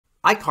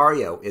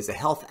Icario is a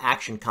health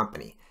action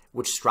company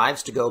which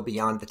strives to go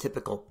beyond the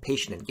typical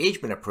patient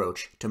engagement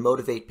approach to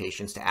motivate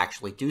patients to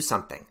actually do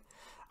something.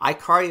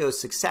 Icario's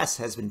success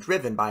has been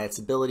driven by its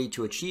ability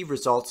to achieve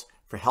results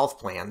for health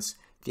plans,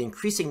 the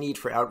increasing need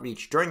for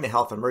outreach during the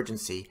health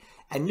emergency,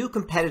 and new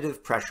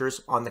competitive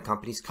pressures on the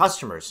company's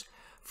customers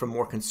from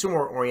more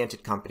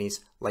consumer-oriented companies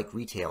like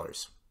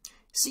retailers.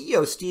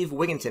 CEO Steve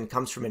Wigginton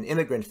comes from an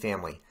immigrant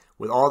family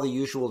with all the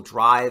usual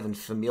drive and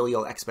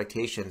familial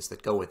expectations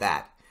that go with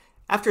that.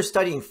 After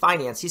studying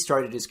finance, he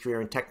started his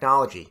career in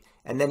technology,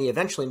 and then he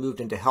eventually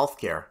moved into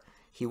healthcare.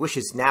 He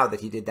wishes now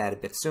that he did that a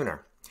bit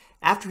sooner.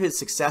 After his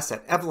success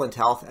at Evolent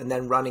Health and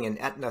then running an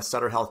Aetna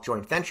Sutter Health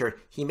joint venture,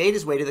 he made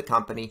his way to the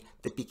company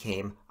that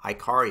became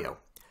Icario.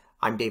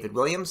 I'm David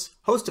Williams,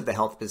 host of the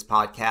HealthBiz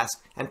podcast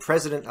and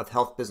president of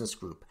Health Business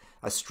Group,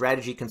 a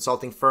strategy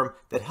consulting firm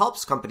that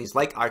helps companies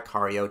like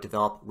Icario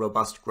develop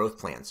robust growth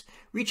plans.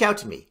 Reach out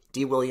to me,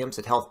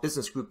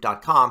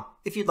 dwilliams@healthbusinessgroup.com,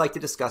 if you'd like to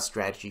discuss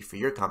strategy for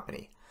your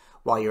company.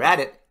 While you're at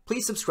it,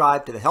 please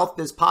subscribe to the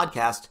HealthBiz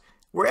podcast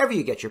wherever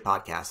you get your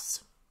podcasts.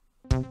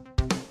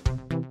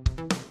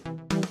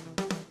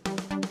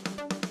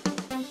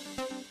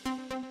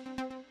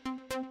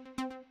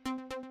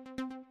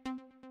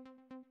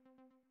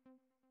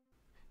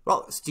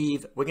 Well,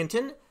 Steve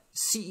Wigginton,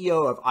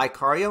 CEO of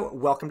Icario,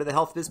 welcome to the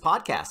HealthBiz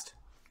podcast.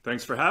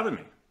 Thanks for having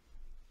me.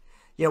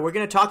 We're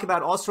going to talk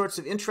about all sorts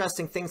of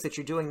interesting things that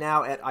you're doing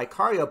now at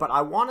Icario, but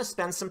I want to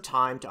spend some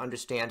time to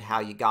understand how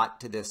you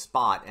got to this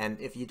spot. And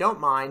if you don't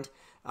mind,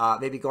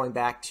 maybe going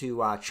back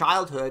to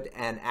childhood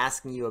and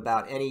asking you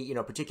about any,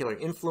 particular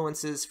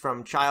influences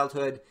from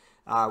childhood,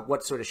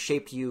 what sort of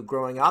shaped you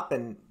growing up,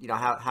 and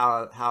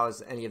how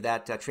has any of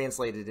that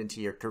translated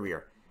into your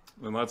career?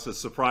 Well, that's a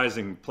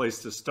surprising place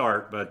to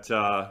start, but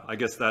I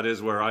guess that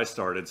is where I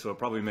started, so it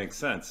probably makes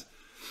sense.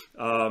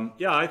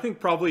 I think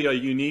probably a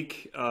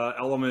unique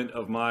element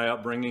of my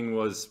upbringing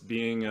was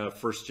being a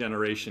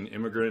first-generation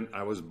immigrant.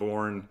 I was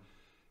born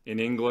in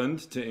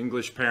England to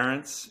English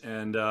parents,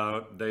 and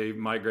they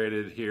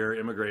immigrated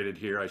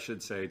here, I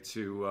should say,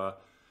 to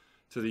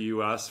the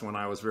U.S. when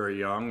I was very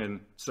young. And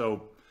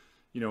so,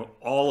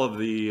 all of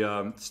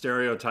the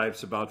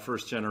stereotypes about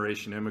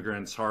first-generation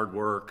immigrants, hard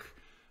work,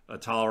 a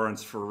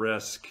tolerance for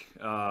risk,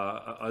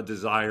 a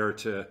desire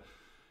to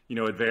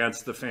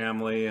advance the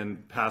family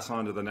and pass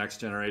on to the next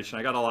generation.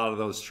 I got a lot of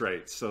those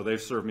traits, so they've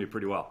served me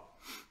pretty well.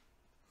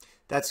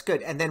 That's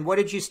good. And then what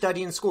did you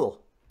study in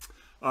school?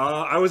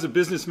 I was a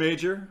business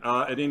major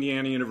at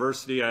Indiana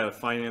University. I had a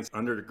finance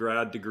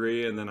undergrad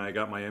degree, and then I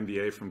got my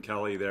MBA from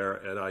Kelly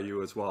there at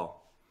IU as well.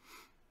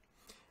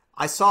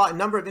 I saw a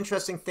number of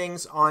interesting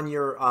things on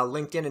your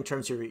LinkedIn in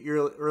terms of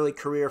your early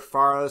career,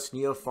 Pharos,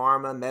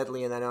 Neopharma,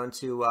 Medley, and then on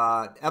to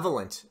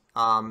Evolent.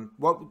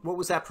 What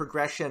was that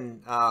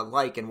progression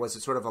like, and was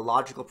it sort of a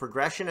logical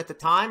progression at the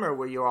time, or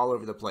were you all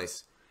over the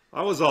place?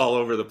 I was all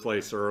over the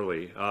place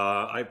early.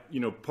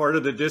 Part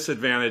of the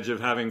disadvantage of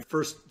having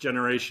first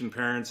generation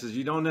parents is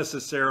you don't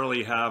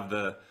necessarily have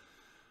the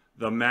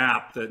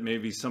map that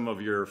maybe some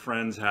of your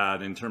friends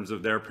had in terms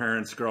of their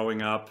parents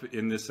growing up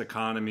in this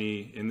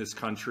economy, in this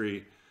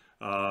country,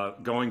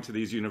 going to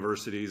these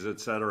universities, et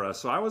cetera.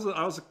 So I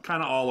was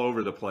kind of all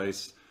over the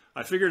place.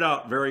 I figured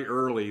out very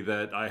early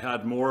that I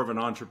had more of an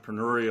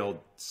entrepreneurial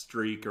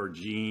streak or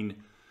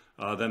gene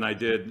than I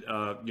did,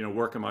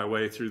 working my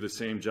way through the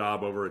same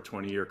job over a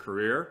 20-year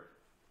career.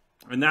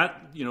 And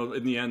that,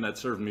 in the end, that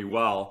served me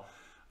well.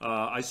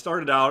 I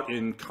started out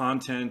in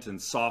content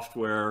and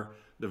software,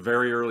 the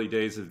very early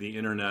days of the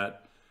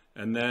internet.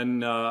 And then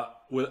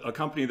with a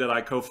company that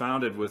I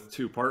co-founded with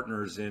two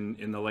partners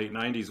in the late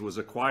 90s was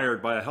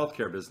acquired by a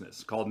healthcare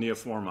business called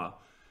Neopharma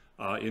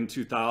in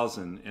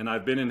 2000. And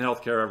I've been in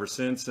healthcare ever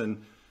since,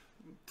 and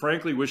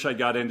frankly wish I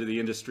got into the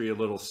industry a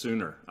little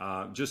sooner,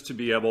 just to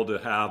be able to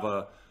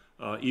have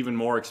even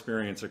more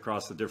experience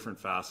across the different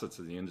facets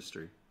of the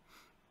industry.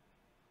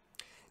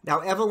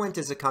 Now, Evolent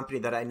is a company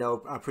that I know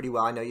pretty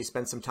well. I know you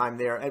spent some time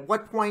there. At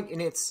what point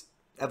in its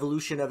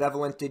evolution of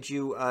Evolent did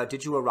you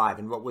arrive,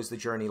 and what was the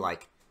journey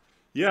like?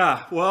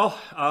 Yeah, well,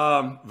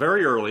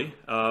 very early.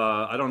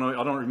 I don't know.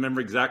 I don't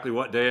remember exactly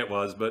what day it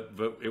was, but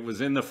it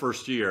was in the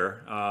first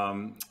year.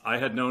 I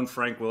had known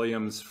Frank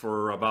Williams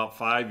for about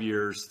 5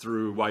 years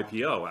through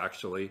YPO,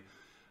 actually.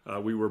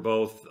 We were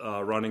both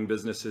running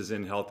businesses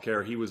in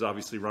healthcare. He was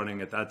obviously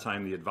running at that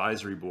time the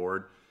advisory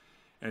board.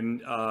 And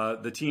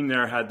the team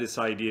there had this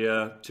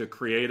idea to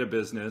create a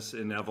business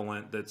in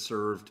Evolent that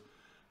served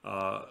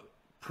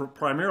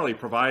primarily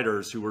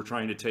providers who were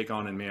trying to take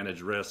on and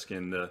manage risk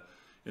in the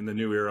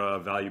new era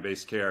of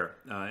value-based care.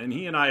 And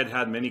he and I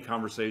had many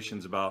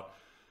conversations about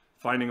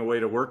finding a way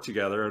to work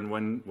together. And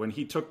when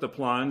he took the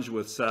plunge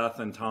with Seth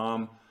and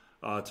Tom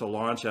to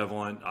launch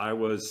Evolent, I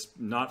was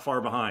not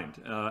far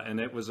behind. And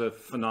it was a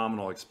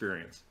phenomenal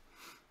experience.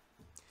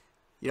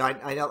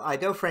 I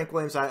know Frank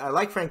Williams. I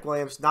like Frank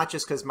Williams, not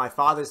just because my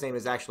father's name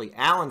is actually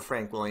Alan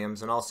Frank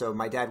Williams, and also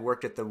my dad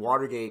worked at the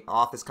Watergate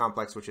office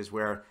complex, which is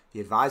where the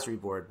advisory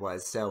board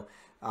was. So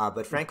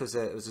But Frank was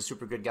a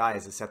super good guy,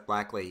 as a Seth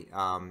Blackley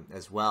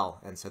as well,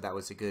 and so that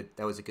was a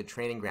good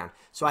training ground.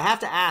 So I have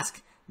to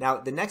ask now.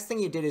 The next thing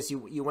you did is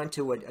you went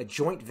to a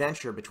joint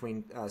venture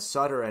between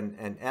Sutter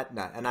and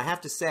Aetna, and I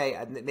have to say,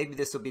 maybe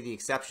this will be the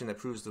exception that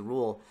proves the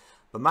rule.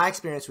 But my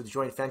experience with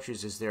joint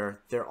ventures is they're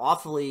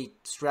awfully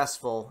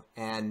stressful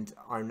and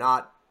are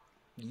not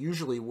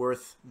usually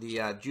worth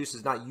the juice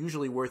is not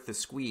usually worth the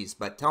squeeze.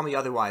 But tell me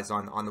otherwise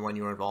on the one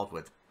you were involved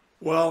with.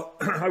 Well,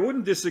 I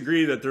wouldn't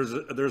disagree that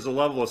there's a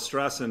level of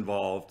stress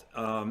involved.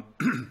 I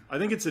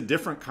think it's a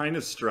different kind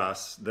of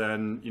stress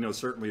than,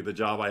 certainly the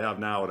job I have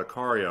now at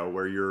Icario,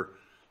 where you're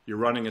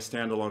running a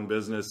standalone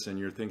business and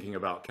you're thinking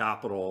about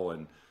capital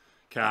and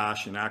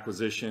cash and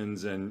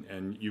acquisitions,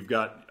 and you've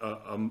got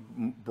a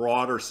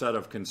broader set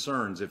of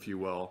concerns, if you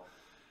will.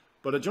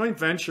 But a joint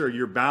venture,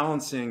 you're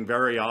balancing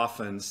very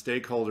often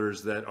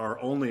stakeholders that are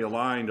only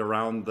aligned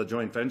around the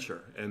joint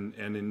venture. And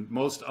in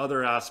most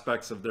other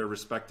aspects of their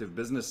respective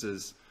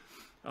businesses,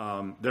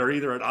 they're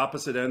either at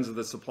opposite ends of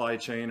the supply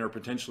chain or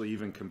potentially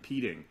even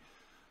competing.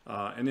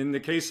 And in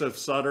the case of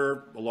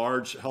Sutter, a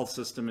large health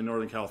system in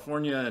Northern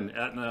California, and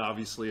Aetna,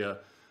 obviously a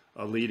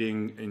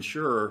leading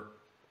insurer,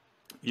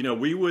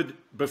 we would,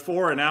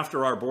 before and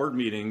after our board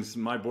meetings,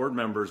 my board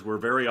members were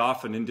very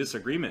often in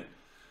disagreement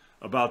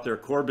about their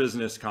core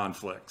business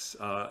conflicts.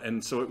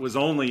 And so it was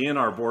only in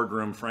our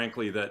boardroom,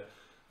 frankly, that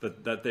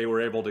they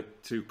were able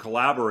to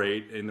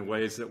collaborate in the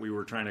ways that we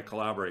were trying to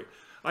collaborate.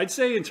 I'd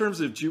say in terms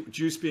of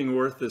juice being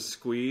worth the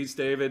squeeze,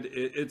 David,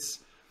 it's,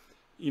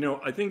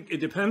 I think it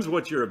depends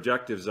what your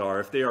objectives are.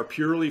 If they are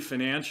purely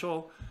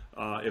financial,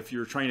 if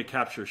you're trying to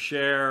capture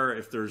share,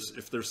 if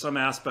there's some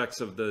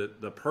aspects of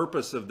the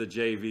purpose of the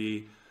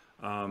JV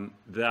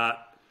that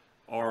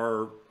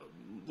are,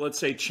 let's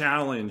say,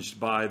 challenged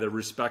by the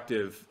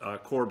respective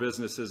core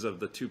businesses of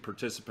the two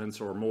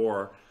participants or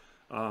more,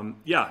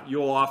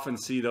 you'll often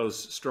see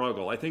those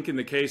struggle. I think in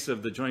the case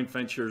of the joint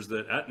ventures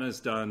that Aetna's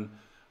done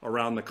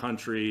around the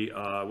country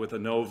with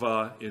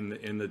Inova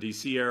in the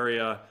DC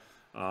area,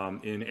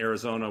 in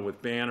Arizona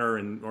with Banner,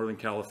 in Northern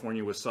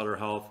California with Sutter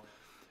Health,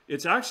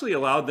 it's actually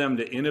allowed them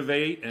to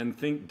innovate and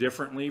think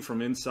differently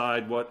from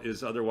inside what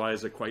is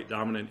otherwise a quite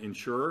dominant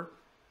insurer.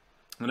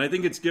 And I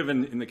think it's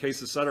given, in the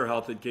case of Sutter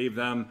Health, it gave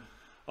them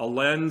a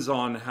lens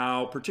on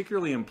how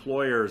particularly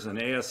employers and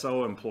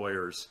ASO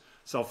employers,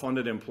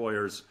 self-funded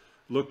employers,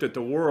 looked at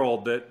the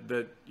world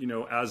that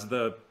as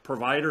the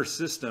provider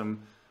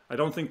system, I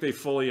don't think they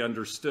fully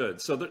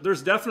understood. So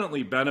there's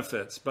definitely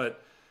benefits,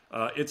 but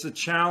it's a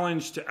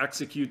challenge to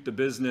execute the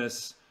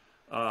business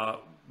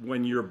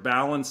when you're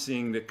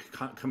balancing the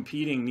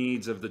competing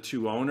needs of the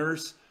two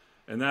owners.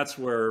 And that's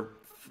where,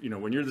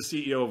 when you're the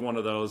CEO of one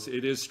of those,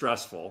 it is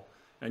stressful,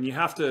 and you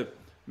have to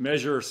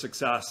measure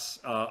success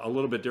a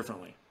little bit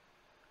differently.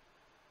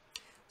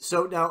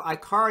 So now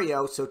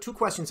Icario, so two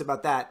questions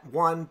about that.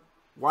 One,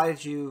 why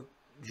did you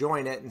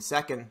join it? And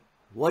second,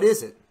 what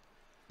is it?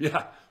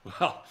 Yeah,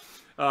 well,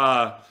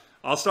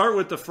 I'll start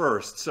with the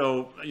first.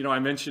 So, I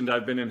mentioned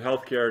I've been in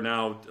healthcare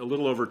now a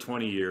little over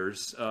 20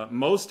 years.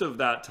 Most of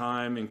that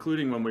time,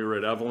 including when we were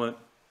at Evolent,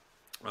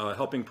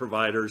 helping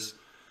providers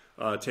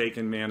take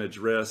and manage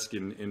risk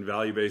in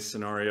value-based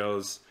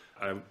scenarios.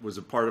 I was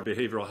a part of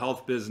behavioral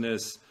health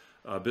business,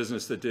 a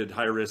business that did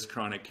high-risk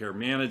chronic care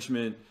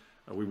management.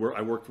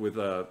 I worked with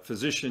a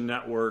physician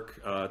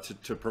network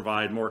to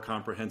provide more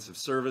comprehensive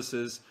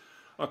services.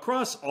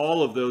 Across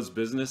all of those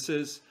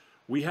businesses,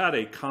 we had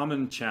a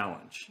common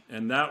challenge,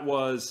 and that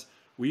was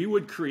we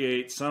would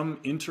create some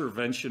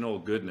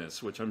interventional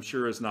goodness, which I'm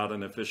sure is not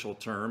an official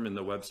term in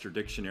the Webster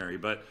Dictionary,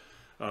 but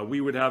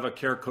we would have a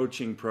care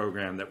coaching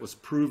program that was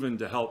proven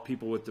to help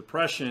people with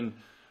depression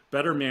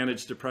better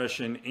manage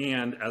depression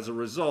and, as a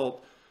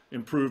result,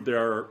 improve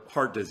their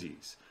heart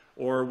disease.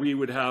 Or we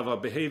would have a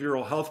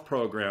behavioral health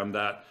program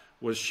that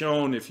was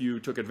shown if you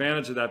took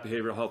advantage of that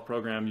behavioral health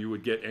program, you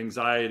would get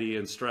anxiety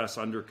and stress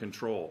under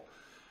control.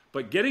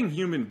 But getting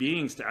human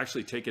beings to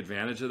actually take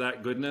advantage of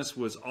that goodness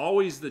was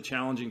always the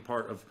challenging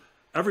part of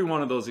every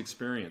one of those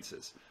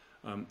experiences.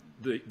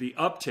 The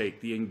uptake,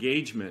 the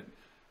engagement,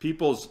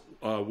 people's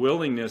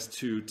willingness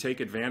to take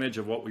advantage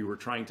of what we were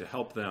trying to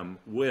help them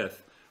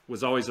with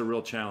was always a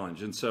real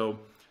challenge. And so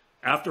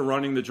after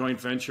running the joint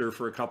venture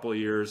for a couple of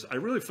years, I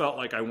really felt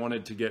like I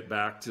wanted to get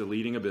back to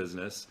leading a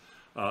business,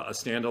 a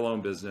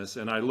standalone business.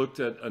 And I looked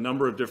at a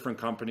number of different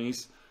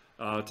companies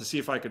to see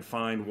if I could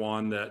find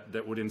one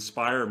that would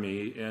inspire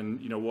me in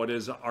what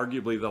is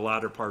arguably the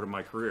latter part of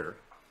my career.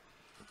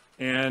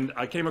 And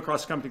I came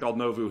across a company called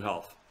Novu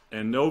Health.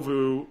 And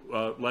Novu,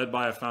 led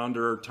by a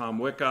founder, Tom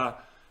Wicca,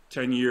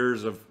 10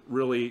 years of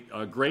really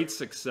great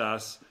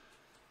success,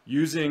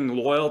 using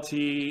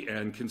loyalty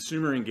and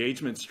consumer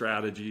engagement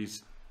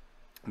strategies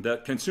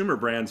that consumer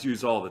brands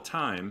use all the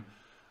time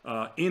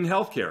in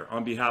healthcare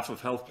on behalf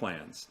of health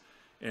plans.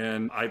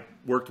 And I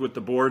worked with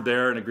the board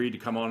there and agreed to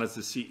come on as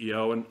the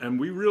CEO. And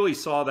we really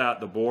saw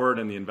that, the board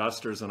and the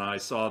investors and I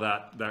saw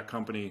that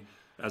company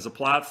as a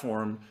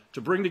platform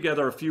to bring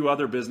together a few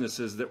other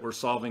businesses that were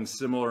solving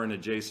similar and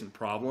adjacent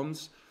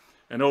problems.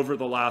 And over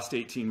the last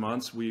 18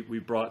 months, we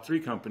brought 3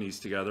 companies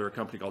together, a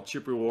company called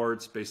Chip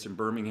Rewards based in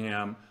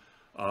Birmingham,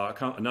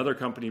 another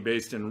company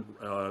based in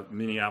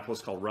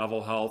Minneapolis called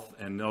Evolent Health,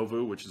 and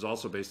Novu, which is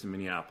also based in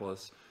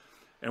Minneapolis.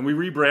 And we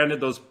rebranded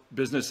those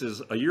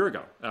businesses a year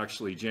ago,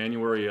 actually,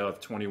 January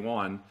of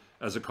 21,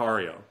 as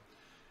Icario.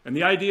 And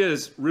the idea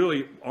is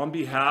really on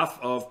behalf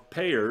of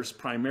payers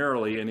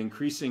primarily, and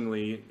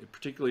increasingly,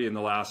 particularly in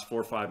the last 4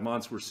 or 5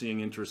 months, we're seeing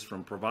interest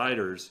from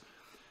providers,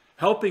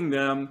 helping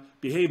them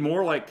behave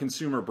more like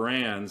consumer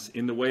brands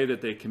in the way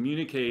that they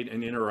communicate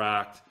and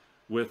interact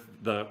with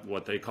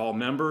what they call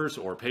members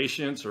or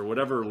patients or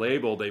whatever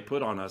label they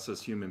put on us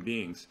as human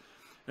beings.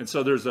 And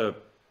so there's a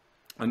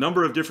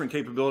number of different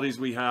capabilities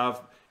we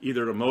have,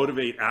 either to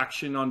motivate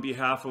action on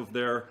behalf of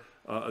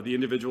the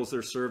individuals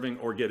they're serving,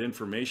 or get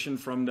information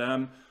from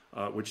them,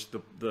 which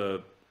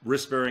the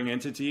risk-bearing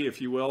entity,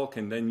 if you will,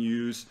 can then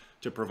use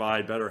to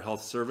provide better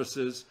health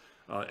services,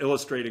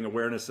 illustrating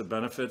awareness of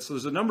benefits. So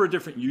there's a number of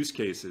different use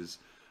cases,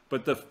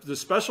 but the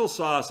special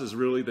sauce is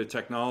really the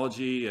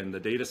technology and the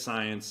data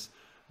science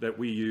that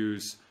we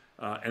use,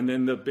 and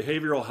then the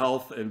behavioral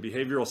health and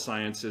behavioral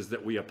sciences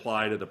that we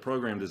apply to the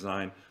program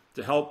design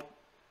to help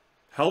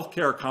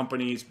healthcare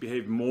companies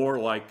behave more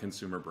like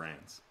consumer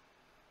brands.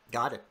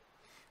 Got it.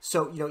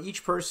 So,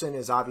 each person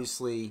is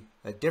obviously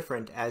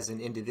different as an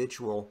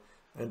individual,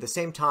 and at the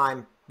same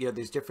time,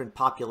 there's different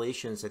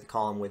populations that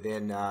call them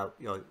within,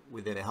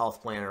 within a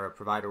health plan or a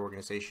provider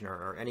organization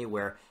or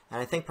anywhere. And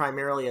I think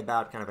primarily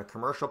about kind of a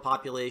commercial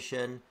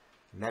population,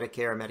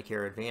 Medicare,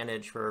 Medicare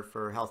Advantage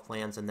for health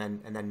plans, and then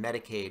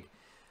Medicaid.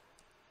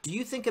 Do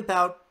you think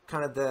about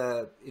kind of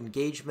the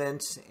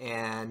engagement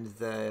and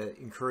the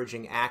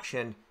encouraging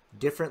action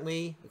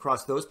differently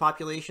across those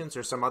populations,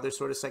 or some other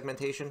sort of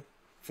segmentation?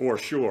 For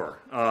sure.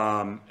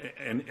 And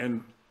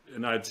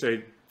I'd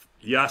say,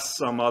 yes,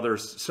 some other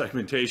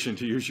segmentation,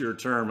 to use your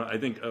term. I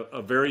think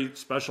a very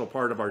special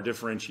part of our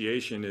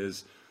differentiation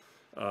is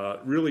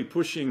really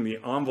pushing the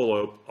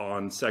envelope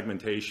on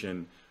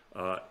segmentation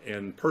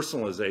and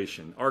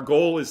personalization. Our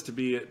goal is to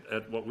be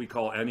at what we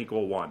call N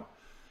equal 1.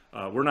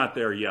 We're not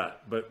there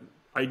yet, but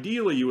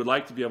ideally you would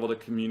like to be able to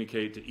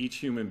communicate to each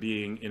human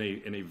being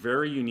in a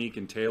very unique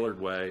and tailored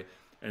way.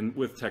 And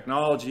with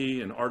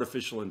technology and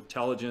artificial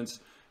intelligence,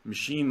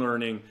 machine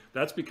learning,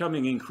 that's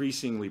becoming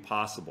increasingly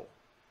possible.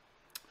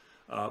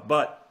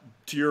 But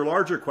to your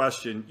larger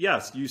question,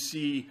 yes, you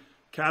see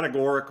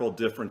categorical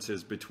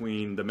differences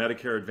between the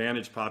Medicare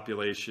Advantage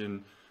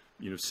population,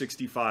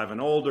 65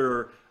 and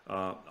older,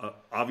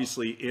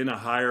 obviously in a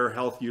higher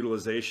health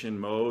utilization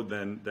mode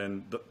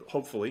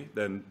hopefully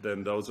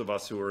than those of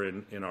us who are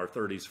in our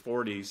 30s,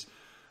 40s.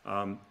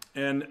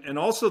 And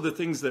also the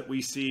things that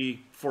we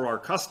see for our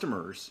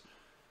customers,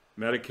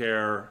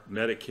 Medicare,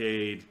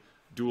 Medicaid,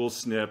 dual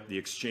SNP, the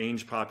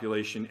exchange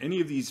population,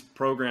 any of these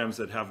programs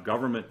that have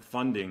government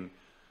funding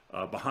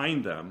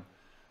behind them.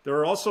 There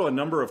are also a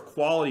number of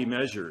quality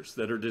measures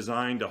that are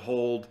designed to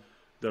hold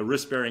the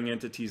risk-bearing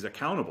entities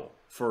accountable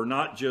for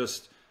not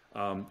just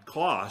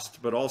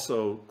cost, but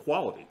also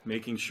quality,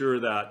 making sure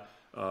that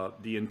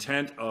the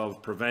intent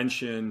of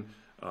prevention,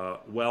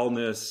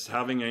 wellness,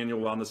 having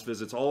annual wellness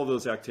visits, all of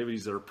those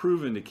activities that are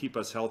proven to keep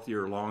us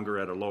healthier longer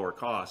at a lower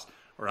cost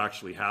are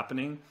actually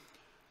happening.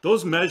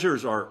 Those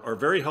measures are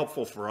very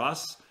helpful for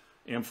us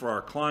and for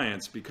our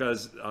clients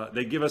because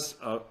they give us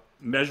a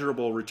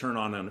measurable return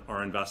on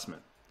our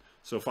investment.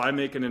 So if I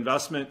make an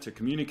investment to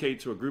communicate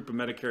to a group of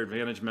Medicare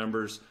Advantage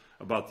members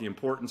about the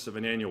importance of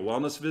an annual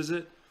wellness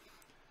visit,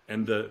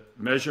 and the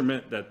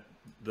measurement that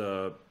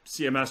the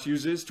CMS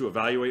uses to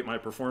evaluate my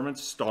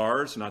performance,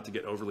 stars, not to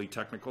get overly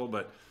technical,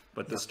 but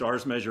the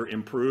stars measure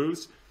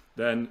improves,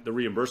 then the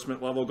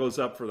reimbursement level goes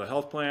up for the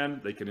health plan.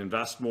 They can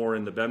invest more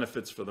in the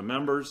benefits for the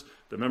members.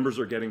 The members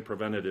are getting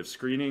preventative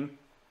screening.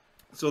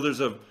 So there's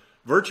a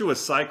virtuous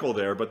cycle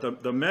there, but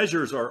the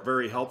measures are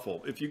very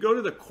helpful. If you go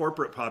to the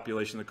corporate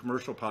population, the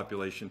commercial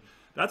population,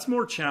 that's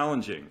more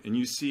challenging. And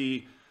you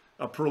see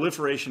a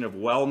proliferation of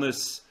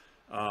wellness,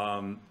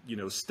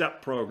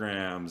 step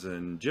programs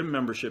and gym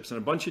memberships and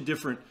a bunch of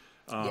different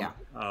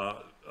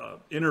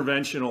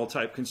interventional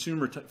type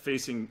consumer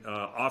facing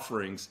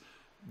offerings.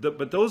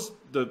 But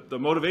the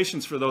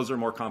motivations for those are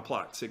more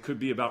complex. It could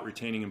be about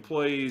retaining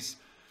employees.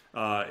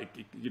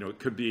 There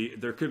could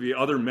be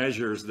other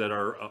measures that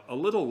are a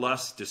little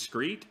less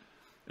discrete.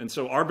 And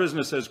so our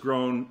business has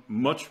grown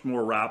much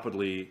more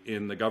rapidly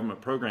in the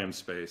government program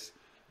space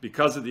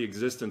because of the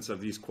existence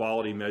of these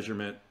quality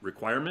measurement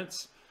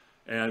requirements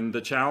and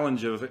the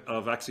challenge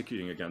of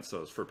executing against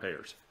those for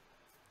payers.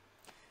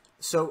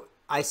 So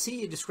I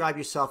see you describe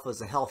yourself as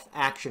a health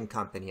action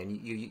company, and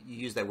you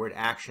use that word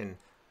action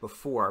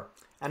before.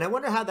 And I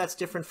wonder how that's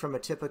different from a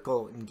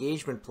typical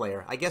engagement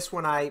player. I guess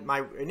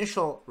my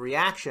initial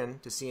reaction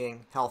to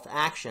seeing health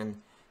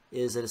action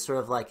is that it's sort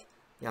of like,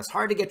 it's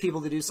hard to get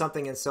people to do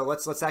something, and so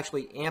let's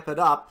actually amp it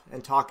up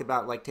and talk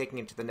about like taking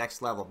it to the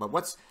next level. But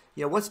what's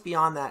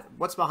beyond that?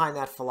 What's behind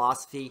that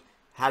philosophy?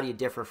 How do you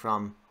differ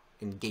from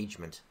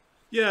engagement?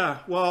 Yeah,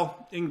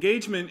 well,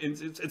 engagement,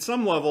 at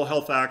some level,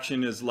 health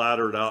action is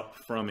laddered up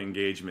from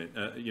engagement.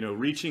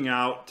 Reaching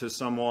out to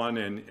someone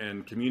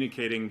and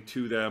communicating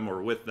to them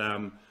or with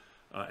them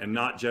and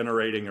not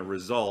generating a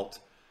result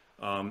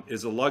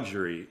is a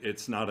luxury.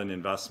 It's not an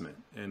investment.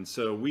 And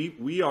so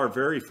we are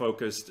very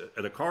focused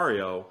at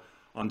Icario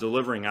on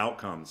delivering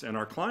outcomes, and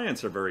our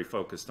clients are very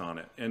focused on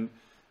it. And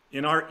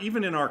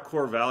even in our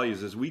core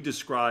values, as we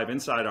describe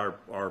inside our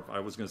I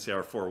was going to say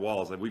our four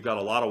walls, like we've got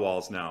a lot of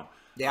walls now.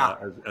 Yeah.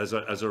 As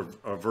a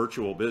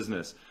virtual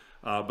business.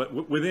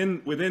 But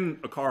within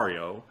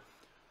Icario,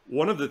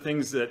 one of the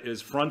things that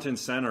is front and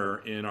center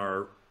in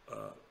our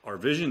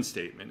vision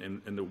statement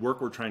and the work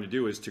we're trying to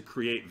do is to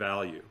create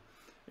value.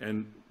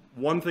 And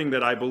one thing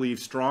that I believe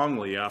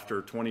strongly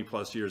after 20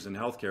 plus years in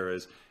healthcare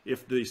is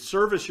if the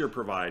service you're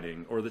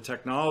providing or the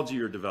technology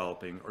you're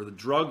developing or the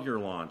drug you're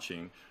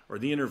launching or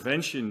the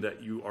intervention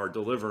that you are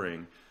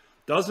delivering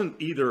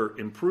doesn't either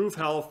improve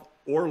health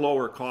or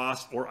lower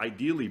cost or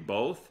ideally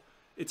both,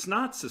 it's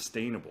not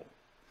sustainable.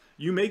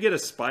 You may get a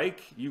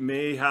spike, you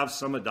may have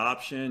some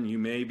adoption, you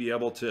may be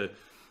able to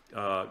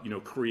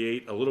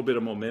create a little bit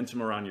of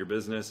momentum around your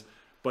business,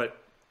 but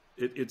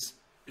it's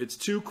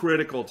too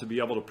critical to be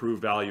able to prove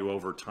value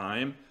over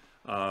time.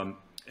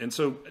 And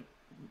so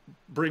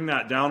bring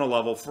that down a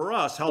level. For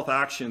us, Health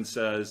Action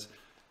says,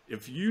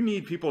 if you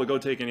need people to go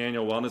take an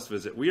annual wellness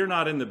visit, we are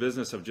not in the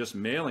business of just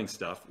mailing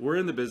stuff. We're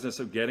in the business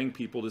of getting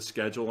people to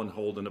schedule and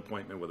hold an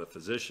appointment with a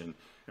physician.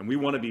 And we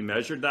want to be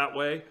measured that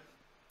way,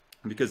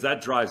 because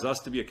that drives us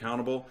to be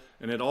accountable.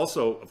 And it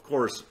also, of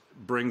course,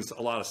 brings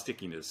a lot of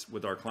stickiness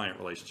with our client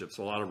relationships,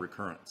 a lot of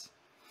recurrence.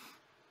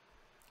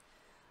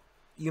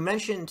 You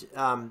mentioned,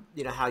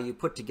 how you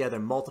put together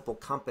multiple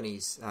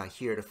companies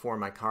here to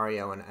form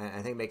Icario, and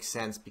I think it makes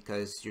sense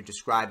because you're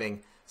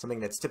describing something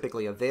that's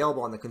typically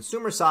available on the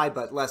consumer side,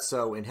 but less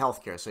so in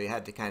healthcare. So you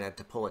had to kind of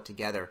to pull it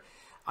together.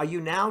 Are you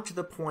now to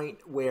the point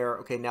where,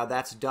 okay, now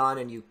that's done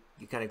and you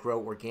kind of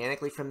grow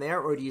organically from there,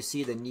 or do you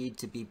see the need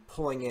to be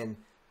pulling in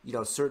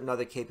certain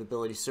other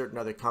capabilities, certain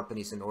other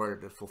companies in order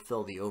to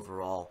fulfill the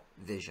overall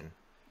vision?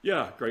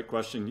 Yeah, great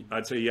question.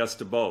 I'd say yes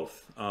to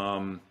both.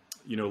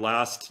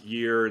 Last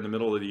year, in the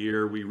middle of the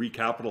year, we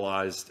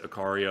recapitalized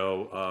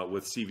Icario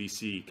with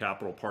CVC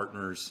Capital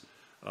Partners,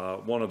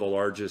 one of the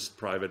largest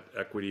private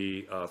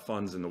equity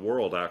funds in the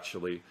world,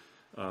 actually.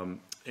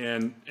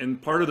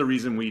 And part of the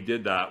reason we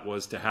did that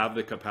was to have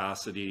the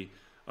capacity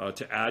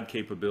to add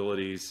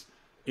capabilities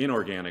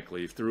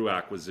inorganically through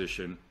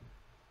acquisition.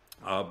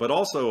 But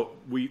also,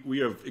 we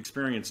have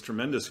experienced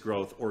tremendous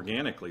growth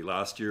organically.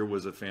 Last year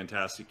was a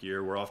fantastic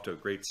year. We're off to a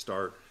great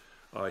start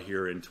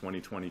here in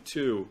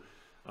 2022.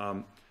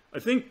 I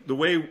think the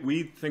way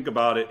we think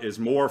about it is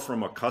more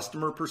from a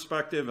customer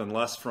perspective and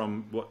less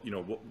from what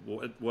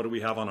do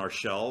we have on our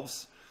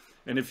shelves.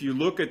 And if you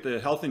look at the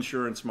health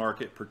insurance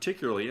market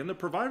particularly, and the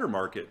provider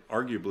market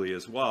arguably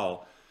as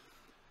well,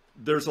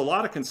 there's a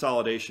lot of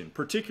consolidation,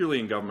 particularly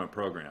in government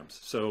programs.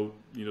 So,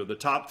 the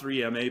top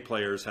 3 MA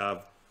players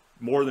have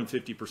more than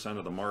 50%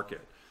 of the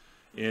market.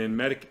 In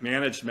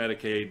managed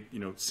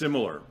Medicaid,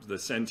 similar. The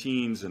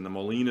Centenes and the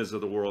Molinas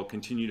of the world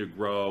continue to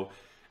grow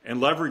and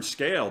leverage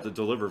scale to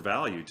deliver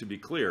value, to be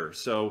clear.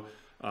 So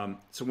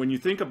when you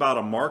think about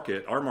a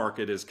market, our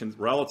market is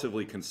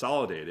relatively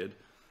consolidated.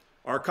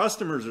 Our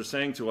customers are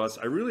saying to us,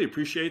 I really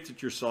appreciate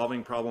that you're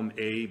solving problem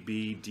A,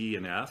 B, D,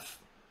 and F.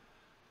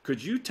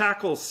 Could you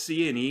tackle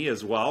C and E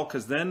as well?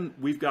 Because then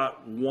we've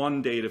got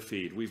one data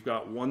feed. We've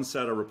got one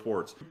set of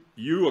reports.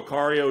 You,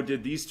 Icario,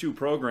 did these 2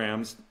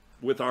 programs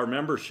with our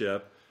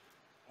membership.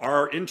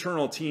 Our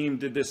internal team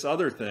did this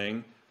other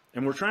thing.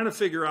 And we're trying to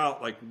figure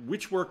out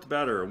which worked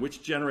better,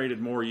 which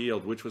generated more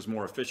yield, which was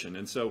more efficient.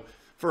 And so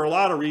for a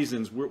lot of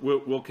reasons,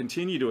 we'll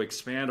continue to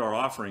expand our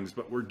offerings,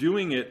 but we're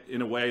doing it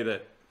in a way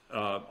that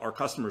our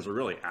customers are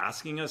really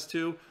asking us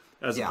to,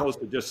 as opposed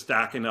to just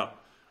stacking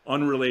up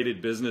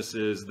unrelated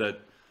businesses that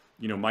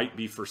might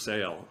be for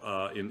sale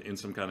in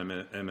some kind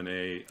of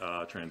M&A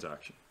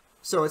transaction.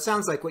 So it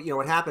sounds like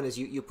what happened is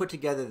you put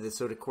together this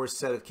sort of core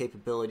set of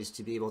capabilities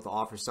to be able to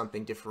offer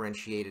something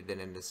differentiated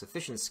and in a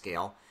sufficient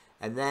scale.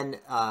 And then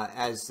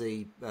as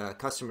the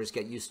customers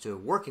get used to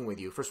working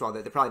with you, first of all,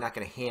 they're probably not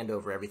going to hand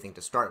over everything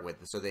to start with.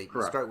 So they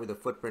start with a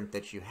footprint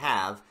that you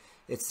have.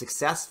 It's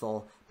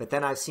successful. But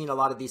then I've seen a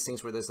lot of these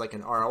things where there's like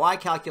an ROI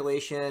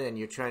calculation and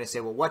you're trying to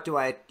say, well, what do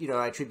I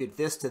attribute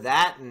this to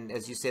that? And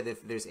as you say,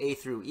 that there's A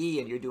through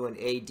E and you're doing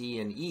A, D,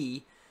 and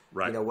E.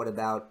 Right. What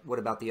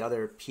about the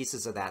other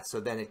pieces of that? So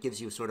then it gives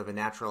you sort of a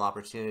natural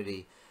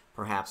opportunity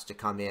perhaps to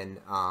come in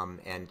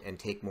and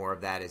take more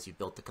of that as you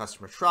built the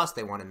customer trust.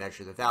 They want to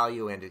measure the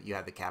value, and you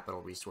have the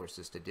capital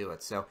resources to do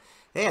it. So,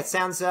 hey, it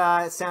sounds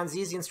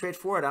easy and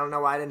straightforward. I don't know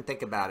why I didn't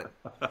think about it.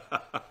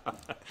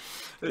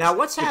 Now,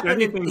 what's happening?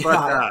 Anything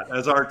but that,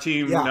 as our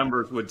team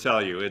members would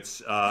tell you.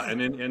 It's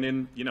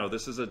in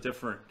this is a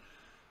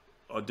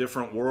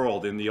different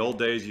world. In the old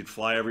days, you'd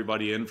fly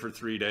everybody in for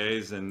 3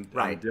 days and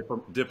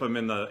dip them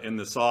in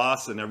the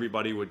sauce, and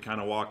everybody would kind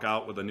of walk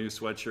out with a new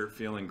sweatshirt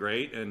feeling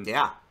great. And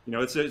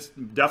it's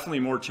definitely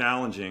more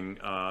challenging,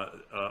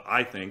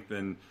 I think,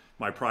 than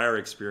my prior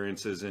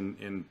experiences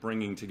in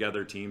bringing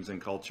together teams and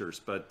cultures.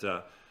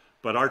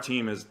 But our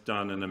team has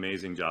done an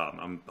amazing job.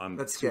 I'm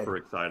That's super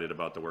good. excited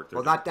about the work they're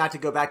Well, doing. not to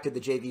go back to the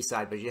JV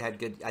side, but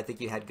I think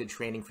you had good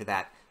training for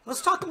that.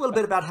 Let's talk a little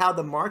bit about how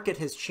the market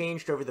has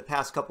changed over the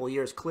past couple of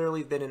years.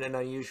 Clearly been in an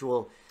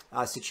unusual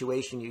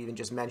situation. You even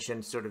just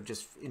mentioned sort of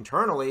just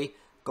internally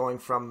going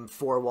from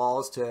 4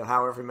 walls to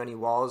however many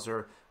walls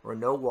or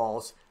no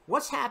walls.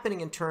 What's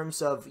happening in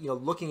terms of,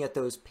 looking at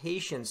those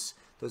patients,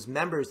 those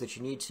members that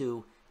you need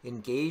to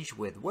engage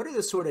with? What are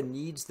the sort of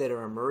needs that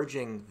are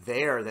emerging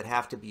there that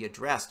have to be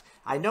addressed?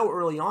 I know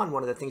early on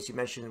one of the things you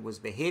mentioned was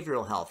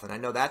behavioral health, and I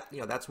know that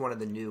that's one of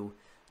the new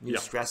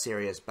stress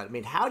areas. But I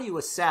mean, how do you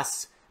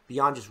assess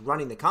beyond just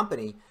running the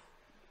company?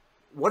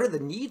 What are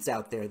the needs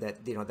out there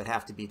that that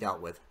have to be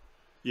dealt with?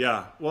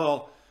 Yeah,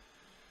 well,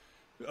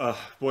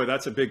 boy,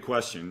 that's a big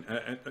question.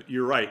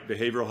 You're right.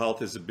 Behavioral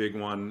health is a big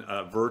one.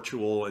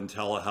 Virtual and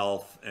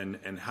telehealth,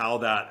 and how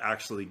that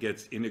actually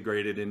gets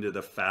integrated into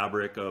the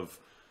fabric of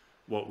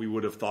what we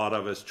would have thought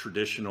of as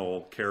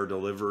traditional care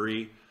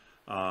delivery.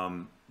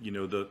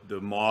 The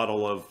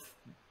model of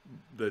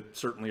that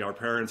certainly our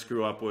parents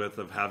grew up with,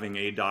 of having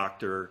a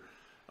doctor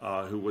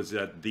who was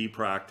at the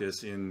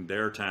practice in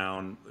their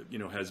town,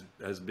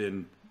 has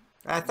been.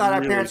 I thought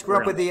really our parents grew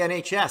up with the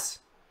NHS.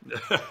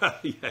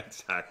 Yeah,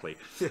 exactly.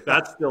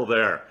 That's still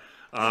there.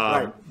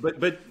 Right.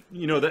 But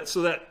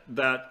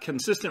that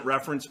consistent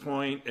reference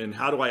point, and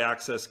how do I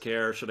access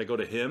care? Should I go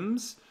to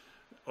HIMSS?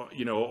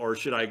 Or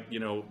should I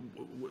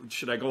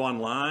go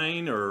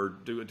online, or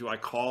do I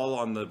call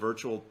on the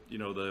virtual,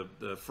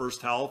 the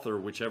First Health or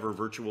whichever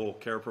virtual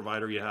care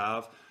provider you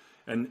have?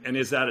 And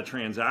is that a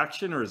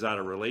transaction or is that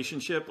a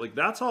relationship? Like,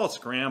 that's all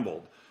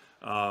scrambled.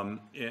 For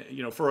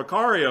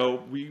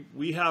Icario,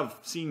 we have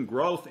seen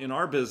growth in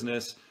our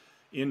business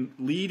in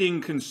leading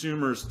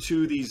consumers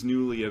to these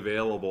newly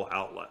available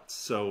outlets.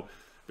 So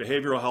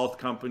behavioral health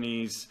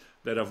companies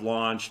that have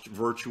launched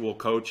virtual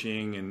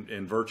coaching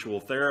and virtual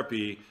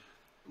therapy.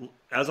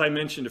 As I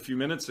mentioned a few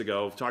minutes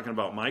ago, talking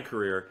about my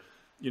career,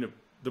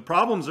 the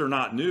problems are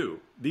not new.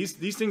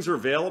 These things are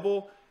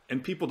available,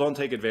 and people don't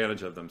take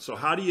advantage of them. So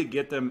how do you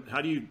get them?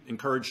 How do you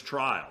encourage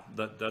trial?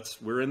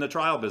 We're in the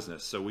trial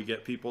business. So we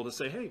get people to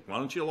say, hey, why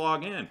don't you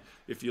log in?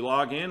 If you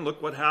log in,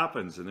 look what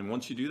happens. And then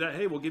once you do that,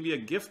 hey, we'll give you a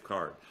gift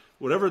card.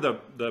 Whatever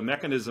the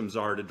mechanisms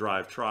are to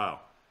drive trial.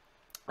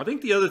 I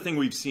think the other thing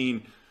we've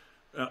seen,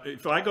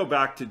 if I go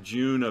back to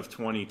June of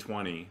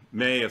 2020,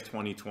 May of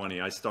 2020,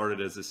 I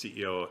started as the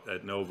CEO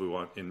at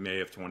Novu in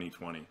May of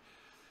 2020.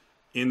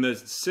 In the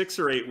 6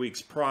 or 8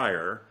 weeks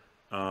prior,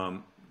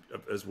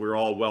 as we're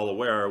all well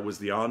aware, was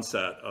the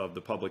onset of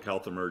the public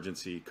health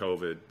emergency,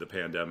 COVID, the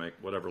pandemic,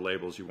 whatever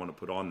labels you want to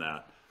put on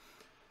that.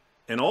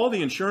 And all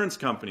the insurance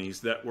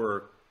companies that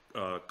were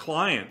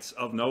clients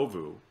of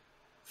Novu,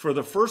 for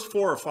the first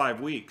 4 or 5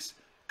 weeks,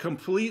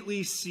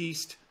 completely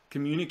ceased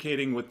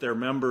communicating with their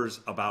members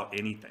about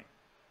anything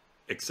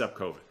except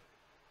COVID.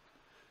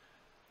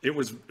 It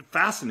was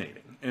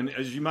fascinating. And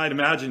as you might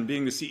imagine,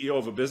 being the CEO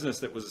of a business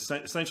that was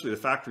essentially, the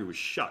factory was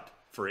shut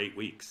for 8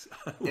 weeks.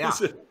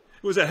 It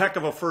was a heck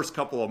of a first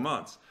couple of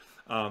months.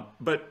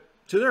 But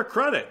to their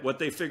credit, what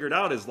they figured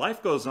out is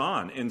life goes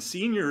on, and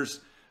seniors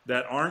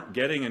that aren't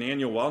getting an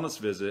annual wellness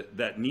visit,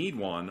 that need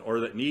one,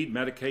 or that need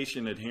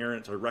medication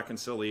adherence or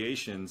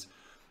reconciliations,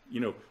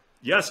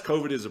 yes,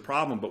 COVID is a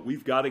problem, but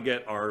we've got to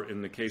get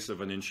in the case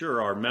of an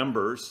insurer, our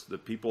members, the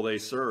people they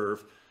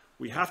serve,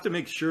 we have to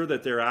make sure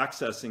that they're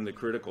accessing the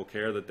critical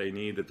care that they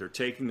need, that they're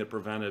taking the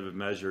preventative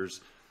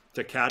measures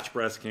to catch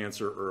breast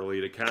cancer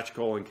early, to catch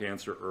colon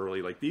cancer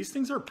early. Like, these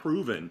things are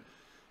proven.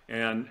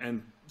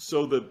 And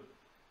so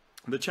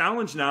the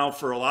challenge now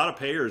for a lot of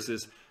payers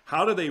is,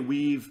 how do they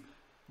weave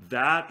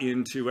that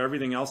into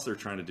everything else they're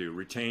trying to do?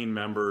 Retain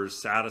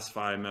members,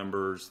 satisfy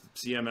members.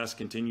 CMS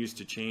continues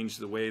to change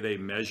the way they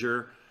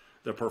measure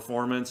the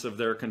performance of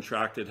their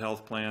contracted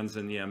health plans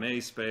in the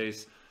MA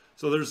space.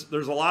 So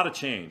there's a lot of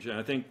change. And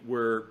I think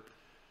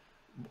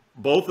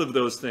both of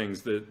those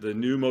things, the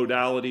new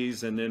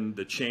modalities and then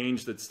the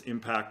change that's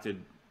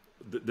impacted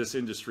this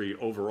industry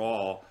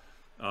overall,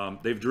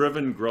 they've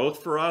driven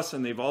growth for us.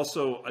 And they've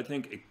also, I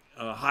think,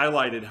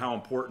 highlighted how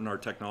important our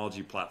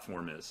technology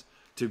platform is,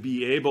 to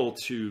be able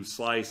to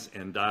slice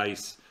and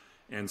dice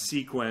and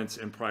sequence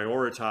and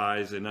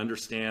prioritize and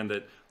understand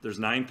that there's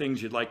 9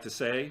 things you'd like to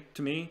say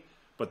to me,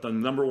 but the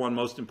number one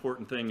most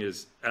important thing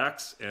is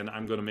X, and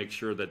I'm going to make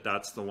sure that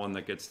that's the one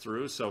that gets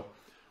through. So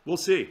we'll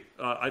see.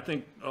 I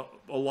think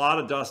a lot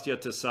of dust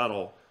yet to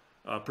settle,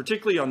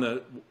 particularly on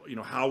the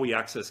how we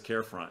access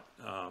care front.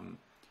 A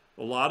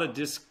lot of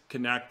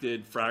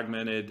disconnected,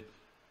 fragmented,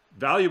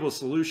 valuable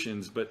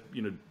solutions, but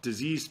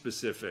disease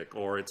specific,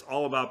 or it's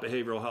all about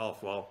behavioral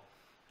health. Well,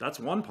 that's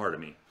one part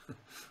of me,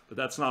 but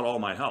that's not all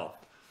my health.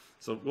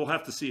 So we'll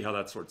have to see how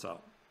that sorts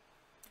out.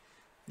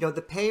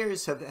 The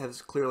payers have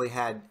clearly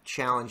had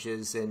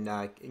challenges in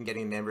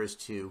getting members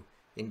to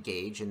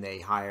engage, and they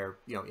hire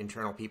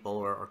internal people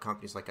or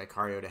companies like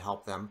Icario to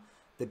help them.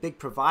 the big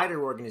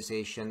provider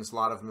organizations, a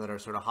lot of them that are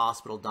sort of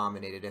hospital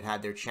dominated, have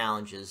had their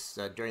challenges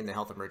during the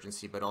health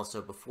emergency, but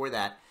also before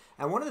that.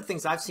 And one of the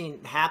things I've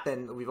seen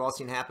happen, we've all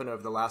seen happen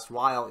over the last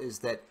while, is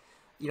that,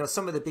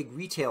 some of the big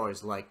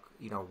retailers like,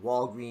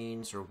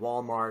 Walgreens or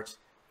Walmart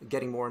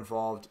getting more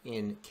involved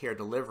in care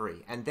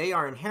delivery. And they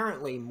are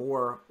inherently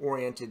more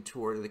oriented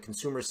toward the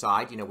consumer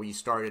side, where you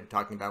started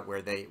talking about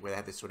where they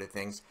have this sort of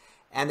things.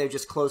 And they're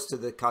just close to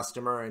the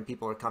customer and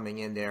people are coming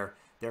in there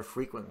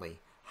frequently.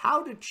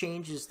 How do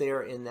changes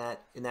there in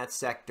that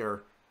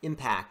sector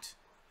impact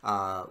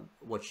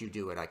what you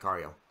do at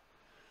Icario?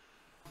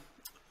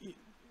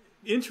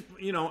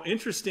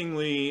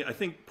 Interestingly, I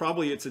think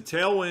probably it's a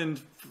tailwind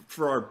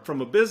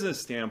from a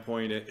business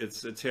standpoint.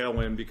 It's a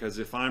tailwind because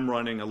if I'm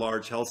running a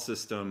large health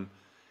system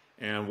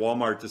and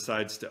Walmart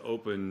decides to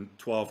open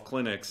 12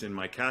 clinics in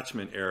my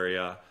catchment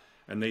area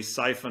and they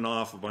siphon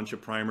off a bunch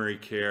of primary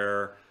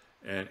care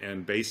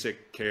and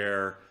basic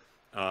care,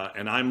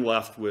 and I'm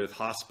left with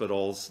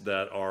hospitals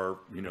that are,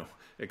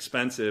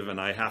 expensive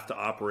and I have to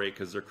operate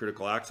because they're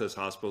critical access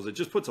hospitals, it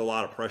just puts a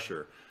lot of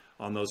pressure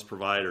on those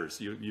providers.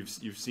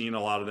 You've seen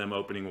a lot of them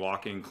opening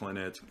walk-in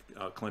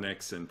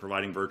clinics and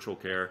providing virtual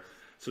care.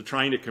 So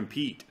trying to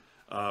compete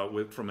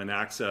from an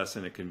access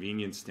and a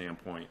convenience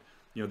standpoint.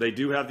 They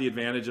do have the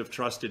advantage of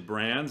trusted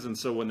brands. And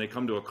so when they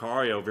come to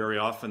Icario, very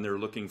often they're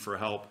looking for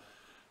help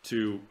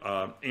to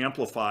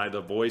amplify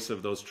the voice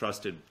of those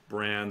trusted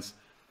brands.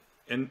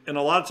 And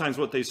a lot of times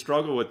what they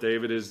struggle with,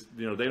 David, is,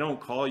 they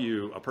don't call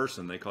you a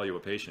person, they call you a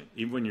patient,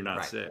 even when you're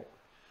not sick.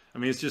 I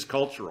mean, it's just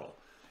cultural.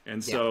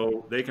 And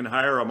so they can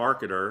hire a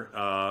marketer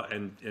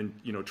and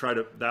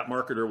that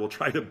marketer will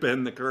try to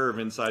bend the curve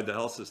inside the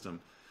health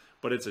system,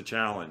 but it's a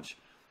challenge.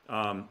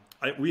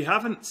 We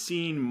haven't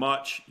seen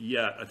much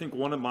yet. I think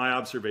one of my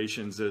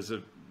observations as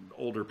an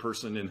older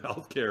person in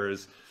healthcare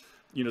is,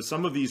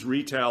 some of these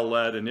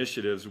retail-led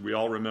initiatives, we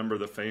all remember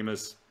the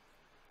famous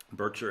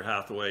Berkshire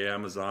Hathaway,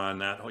 Amazon,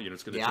 that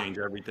it's going to change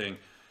everything.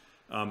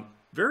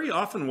 Very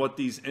often what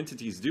these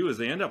entities do is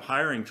they end up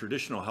hiring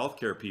traditional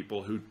healthcare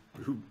people who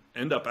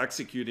end up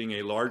executing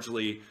a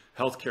largely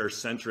healthcare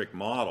centric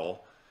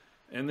model.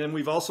 And then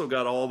we've also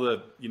got all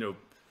the,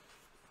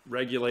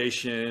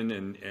 regulation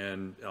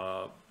and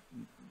I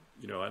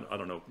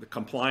don't know, the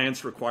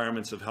compliance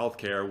requirements of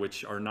healthcare,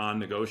 which are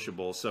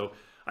non-negotiable. So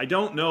I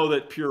don't know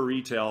that pure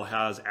retail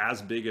has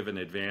as big of an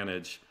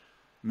advantage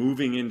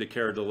moving into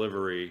care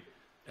delivery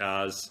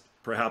as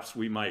perhaps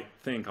we might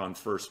think on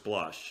first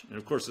blush. And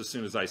of course, as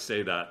soon as I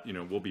say that,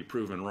 we'll be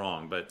proven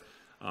wrong. But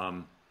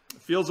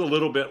it feels a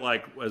little bit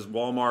like as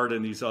Walmart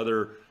and these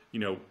other,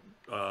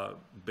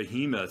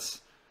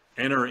 behemoths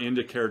enter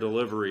into care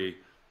delivery,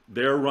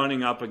 they're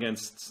running up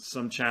against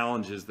some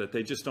challenges that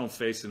they just don't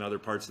face in other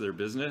parts of their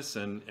business,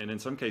 and in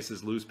some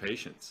cases lose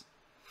patients.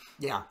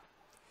 Yeah.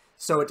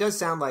 So it does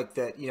sound like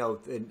that,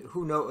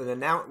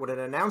 what an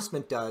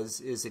announcement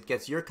does is it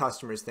gets your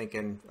customers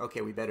thinking,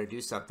 okay, we better do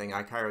something.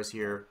 Icario's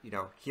here,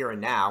 here and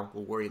now.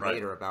 We'll worry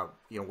later about,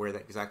 where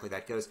exactly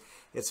that goes.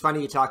 It's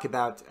funny you talk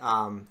about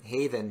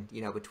Haven,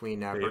 between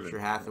Berkshire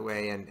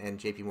Hathaway and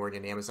JP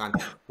Morgan and Amazon.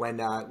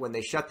 When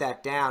they shut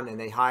that down and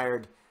they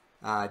hired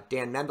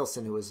Dan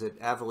Mendelsohn, who was at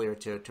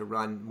Evolent to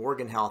run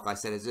Morgan Health, I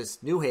said, is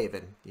this New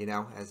Haven,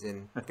 as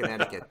in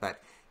Connecticut?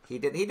 But he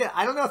did.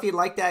 I don't know if he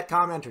liked that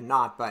comment or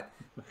not, but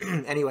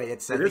anyway,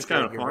 it is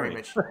kind of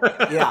funny.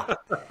 Yeah.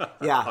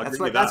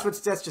 That's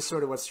just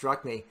sort of what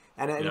struck me.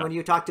 And when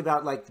you talked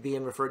about like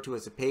being referred to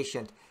as a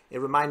patient, it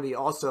reminded me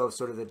also of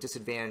sort of the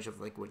disadvantage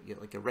of like what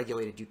like a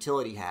regulated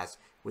utility has,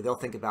 where they'll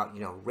think about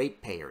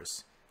rate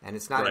payers, and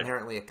it's not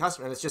inherently a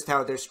customer, and it's just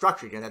how they're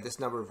structured. They have this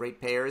number of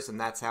rate payers, and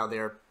that's how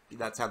their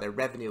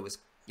revenue is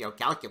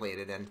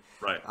calculated and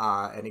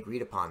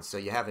agreed upon. So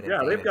you have it.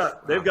 Yeah,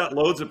 they've got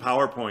loads of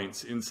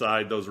PowerPoints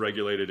inside those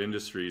regulated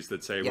industries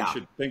that say we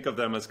should think of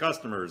them as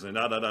customers and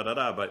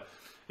but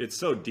it's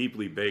so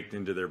deeply baked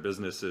into their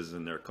businesses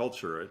and their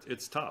culture.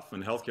 It's tough,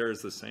 and healthcare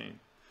is the same.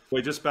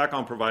 Wait, just back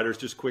on providers,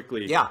 just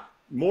quickly. Yeah.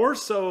 More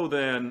so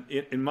than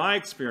in my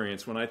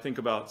experience, when I think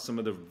about some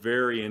of the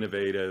very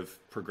innovative,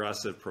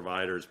 progressive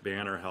providers,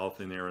 Banner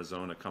Health in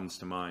Arizona comes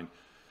to mind.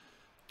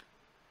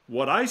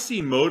 What I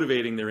see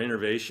motivating their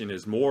innovation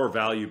is more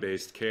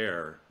value-based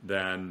care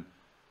than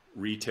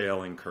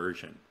retail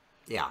incursion.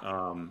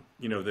 Yeah.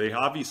 They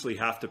obviously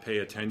have to pay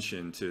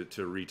attention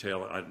to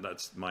retail.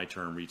 That's my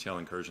term, retail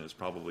incursion is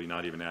probably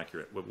not even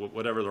accurate,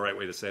 whatever the right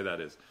way to say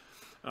that is.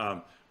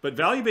 But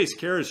value-based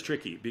care is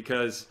tricky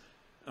because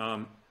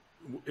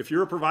if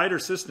you're a provider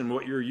system,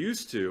 what you're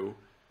used to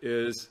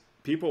is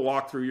people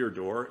walk through your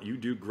door, you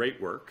do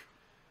great work,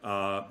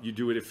 you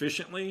do it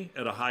efficiently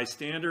at a high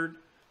standard.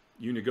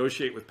 You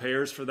negotiate with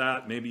payers for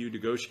that. Maybe you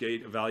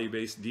negotiate a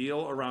value-based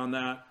deal around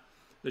that.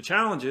 The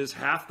challenge is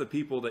half the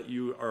people that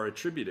you are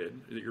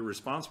attributed, that you're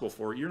responsible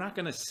for, you're not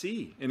going to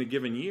see in a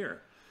given year.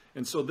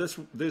 And so this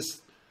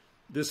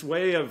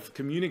way of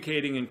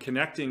communicating and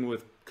connecting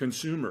with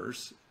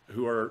consumers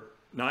who are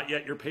not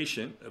yet your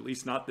patient, at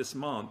least not this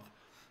month,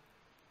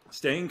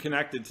 staying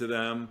connected to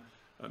them,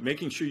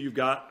 making sure you've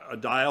got a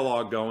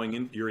dialogue going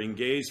and you're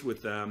engaged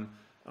with them,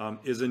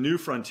 is a new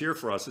frontier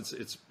for us.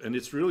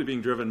 It's really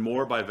being driven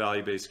more by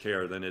value-based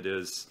care than it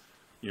is,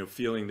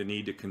 feeling the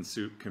need to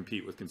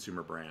compete with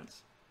consumer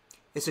brands.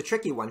 It's a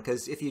tricky one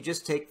because if you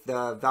just take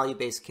the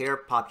value-based care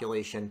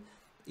population,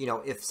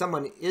 if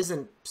someone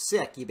isn't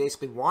sick, you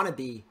basically want to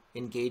be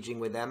engaging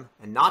with them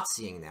and not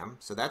seeing them.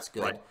 So that's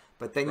good. Right.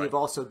 But then you've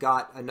also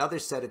got another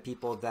set of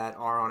people that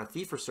are on a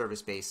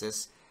fee-for-service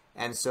basis.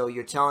 And so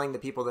you're telling the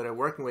people that are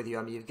working with you,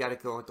 I mean, you've got to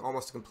go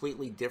almost a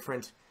completely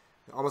different,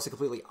 almost a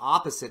completely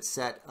opposite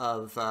set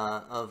of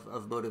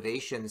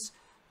motivations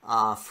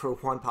for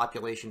one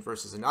population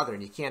versus another.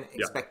 And you can't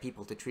expect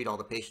people to treat all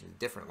the patients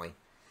differently.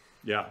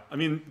 Yeah. I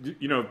mean,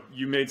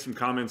 you made some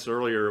comments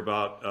earlier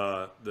about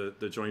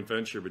the joint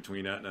venture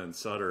between Aetna and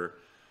Sutter.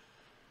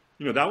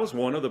 That was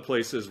one of the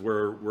places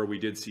where we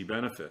did see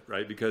benefit,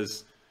 right?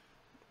 Because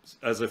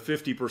as a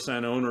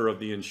 50% owner of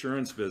the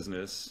insurance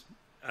business,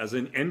 as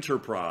an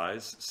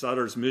enterprise,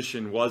 Sutter's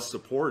mission was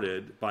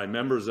supported by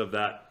members of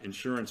that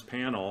insurance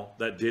panel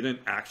that didn't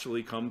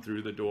actually come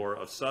through the door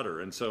of Sutter.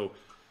 And so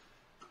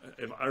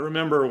if I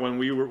remember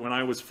when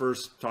I was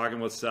first talking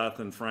with Seth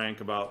and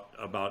Frank about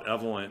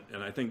Evolent,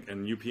 and I think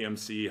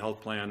UPMC Health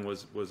Plan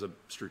was a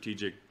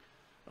strategic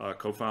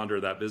co-founder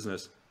of that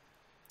business.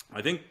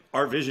 I think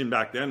our vision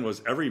back then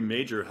was every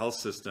major health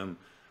system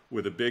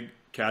with a big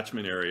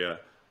catchment area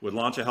would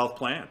launch a health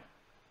plan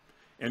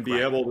and be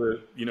able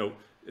to,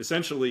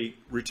 essentially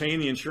retain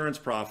the insurance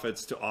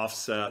profits to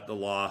offset the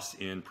loss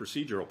in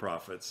procedural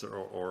profits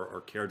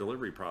or care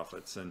delivery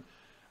profits. And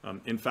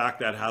in fact,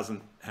 that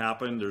hasn't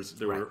happened.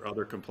 There were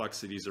other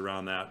complexities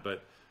around that,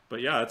 but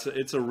yeah,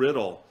 it's a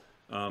riddle.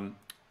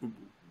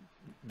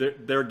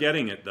 They're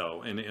getting it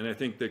though, and I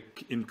think the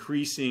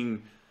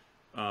increasing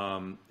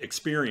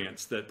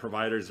experience that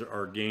providers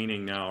are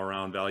gaining now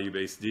around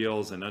value-based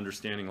deals and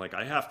understanding, like,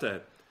 I have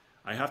to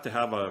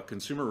have a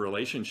consumer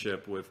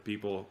relationship with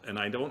people, and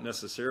I don't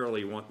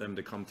necessarily want them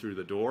to come through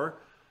the door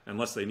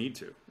unless they need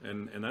to,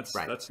 and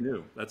that's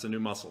new. That's a new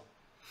muscle.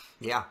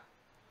 Yeah.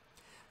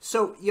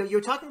 So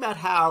you're talking about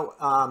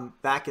how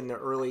back in the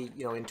early,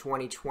 in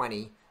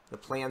 2020, the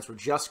plans were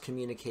just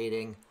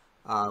communicating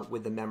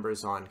with the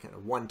members on kind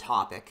of one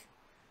topic.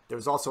 There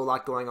was also a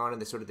lot going on in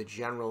the sort of the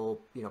general,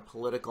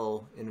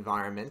 political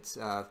environment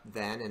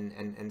then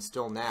and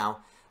still now.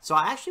 So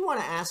I actually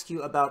want to ask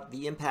you about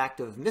the impact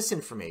of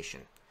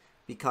misinformation,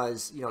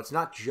 because, it's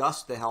not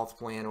just the health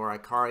plan or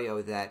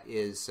Icario that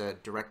is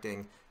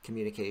directing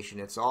communication.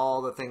 It's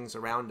all the things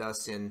around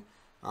us in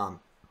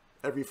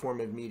every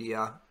form of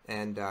media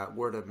and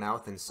word of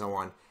mouth and so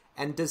on.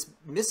 And does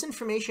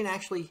misinformation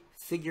actually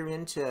figure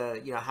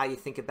into, how you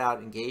think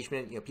about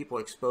engagement? People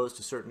are exposed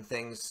to certain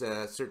things,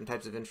 certain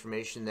types of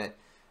information that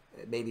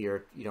maybe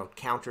are,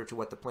 counter to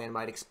what the plan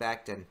might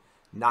expect and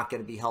not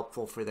going to be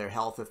helpful for their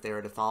health if they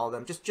were to follow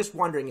them. Just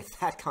wondering if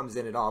that comes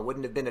in at all. It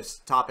wouldn't have been a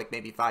topic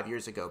maybe 5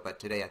 years ago, but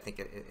today I think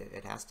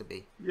it has to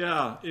be.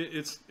 Yeah,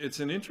 it's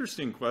an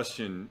interesting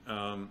question.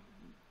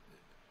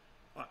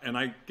 And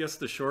I guess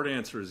the short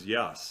answer is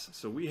yes.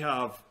 So we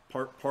have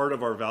part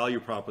of our value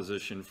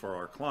proposition for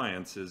our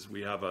clients is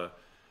we have a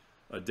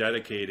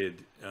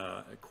dedicated,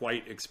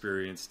 quite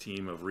experienced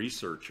team of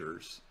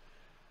researchers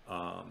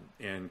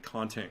and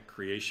content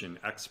creation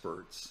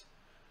experts.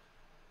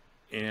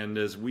 And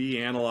as we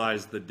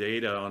analyze the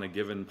data on a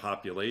given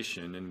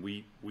population, and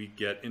we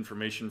get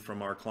information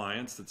from our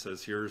clients that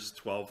says, here's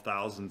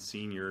 12,000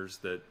 seniors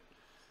that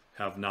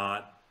have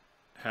not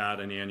had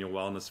an annual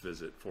wellness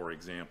visit, for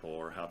example,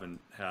 or haven't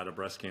had a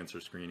breast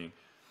cancer screening.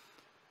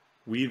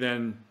 We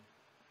then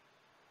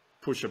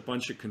push a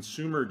bunch of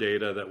consumer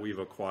data that we've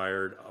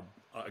acquired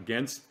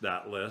against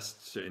that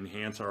list to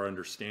enhance our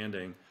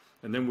understanding.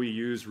 And then we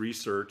use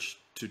research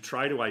to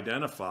try to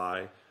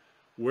identify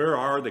where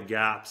are the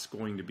gaps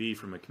going to be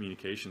from a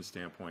communication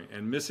standpoint.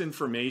 And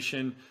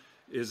misinformation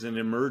is an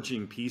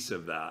emerging piece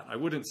of that. I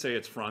wouldn't say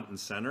it's front and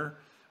center,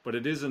 but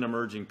it is an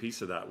emerging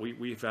piece of that.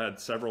 We've had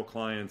several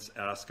clients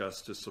ask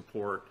us to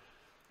support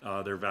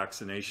their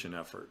vaccination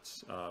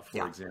efforts.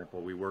 For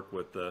example, we work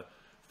with the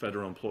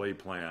federal employee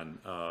plan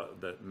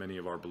that many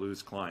of our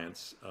Blues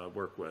clients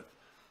work with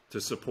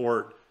to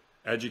support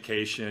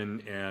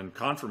education and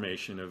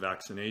confirmation of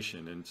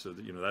vaccination. And so,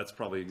 that's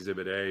probably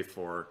exhibit A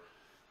for,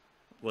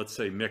 let's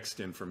say, mixed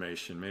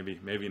information,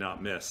 maybe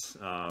not miss.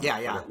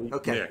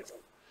 Okay. Mixed.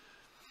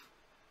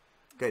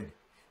 Good.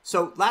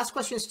 So last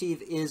question,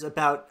 Steve, is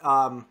about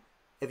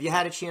have you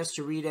had a chance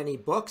to read any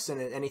books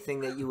and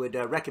anything that you would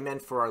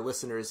recommend for our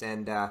listeners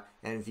and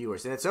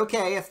viewers? And it's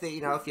okay if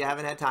if you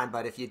haven't had time,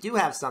 but if you do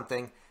have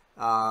something,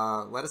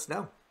 let us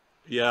know.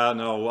 Yeah,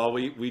 no. Well,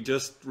 we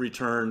just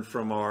returned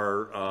from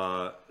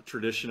our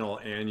traditional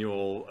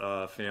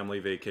annual family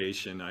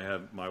vacation. I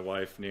have my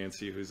wife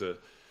Nancy, who's a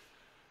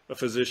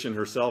physician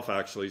herself,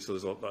 actually,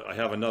 so I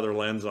have another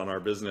lens on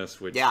our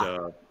business, which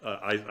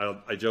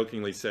I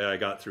jokingly say I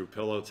got through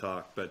pillow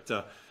talk. But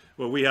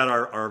well, we had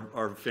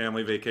our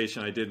family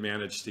vacation. I did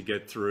manage to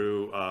get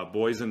through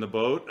Boys in the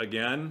Boat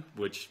again,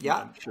 which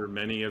I'm sure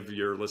many of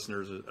your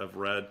listeners have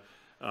read.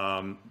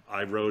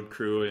 I rode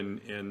crew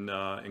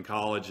in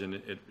college, and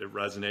it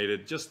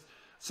resonated. Just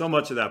so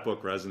much of that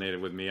book resonated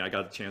with me. I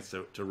got a chance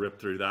to rip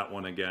through that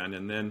one again.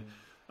 And then,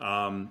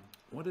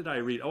 what did I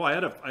read? Oh, I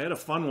had a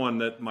fun one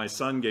that my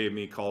son gave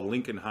me called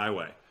Lincoln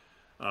Highway,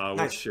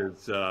 Nice.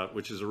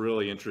 which is a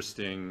really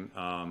interesting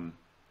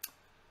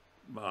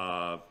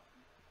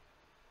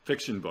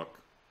fiction book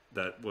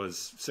that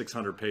was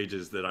 600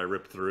 pages that I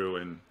ripped through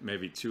in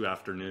maybe 2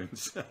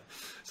 afternoons.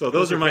 So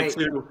those are my great.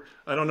 two.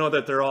 I don't know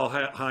that they're all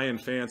high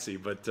and fancy,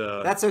 but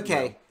That's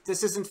okay.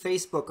 This isn't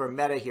Facebook or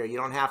Meta here. You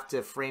don't have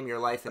to frame your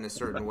life in a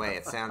certain way.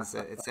 It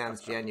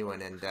sounds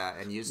genuine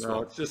and useful.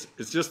 no,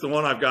 it's just the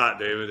one I've got,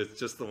 David. It's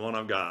just the one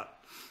I've got.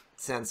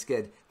 Sounds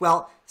good.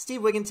 Well,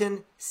 Steve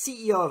Wigginton,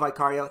 CEO of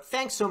Icario,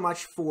 thanks so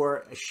much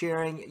for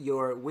sharing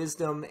your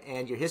wisdom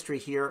and your history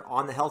here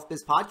on the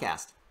HealthBiz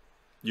podcast.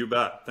 You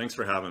bet. Thanks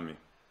for having me.